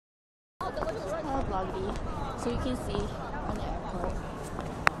vloggy, so you can see on the airport.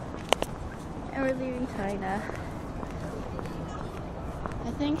 And we're leaving China.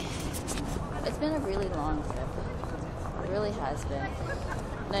 I think it's been a really long trip. It really has been.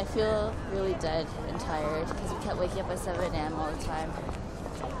 And I feel really dead and tired because we kept waking up at 7 a.m. all the time.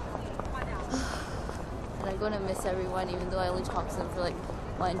 And I'm going to miss everyone even though I only talked to them for like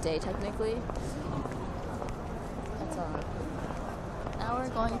 1 day technically. That's all. Now we're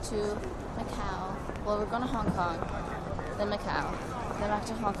going to Macau. Well, we're going to Hong Kong, then Macau, then back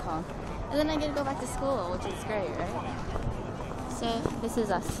to Hong Kong. And then I get to go back to school, which is great, right? So this is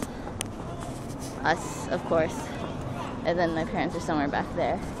us. Us, of course. And then my parents are somewhere back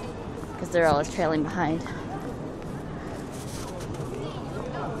there because they're always trailing behind.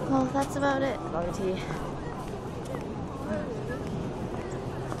 Well, that's about it. Bubble tea.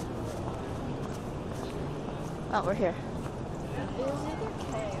 Oh, we're here.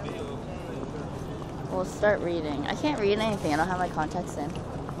 We'll start reading. I can't read anything. I don't have my contacts in.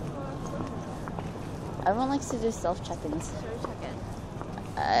 Everyone likes to do self-check-ins.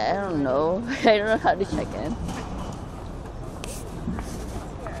 I don't know. I don't know how to check in.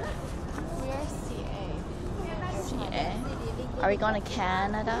 We are CA. CA? Are we going to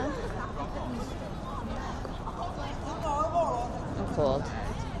Canada? I'm cold.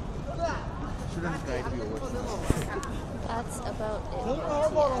 That's about it.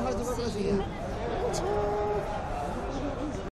 I will see you later.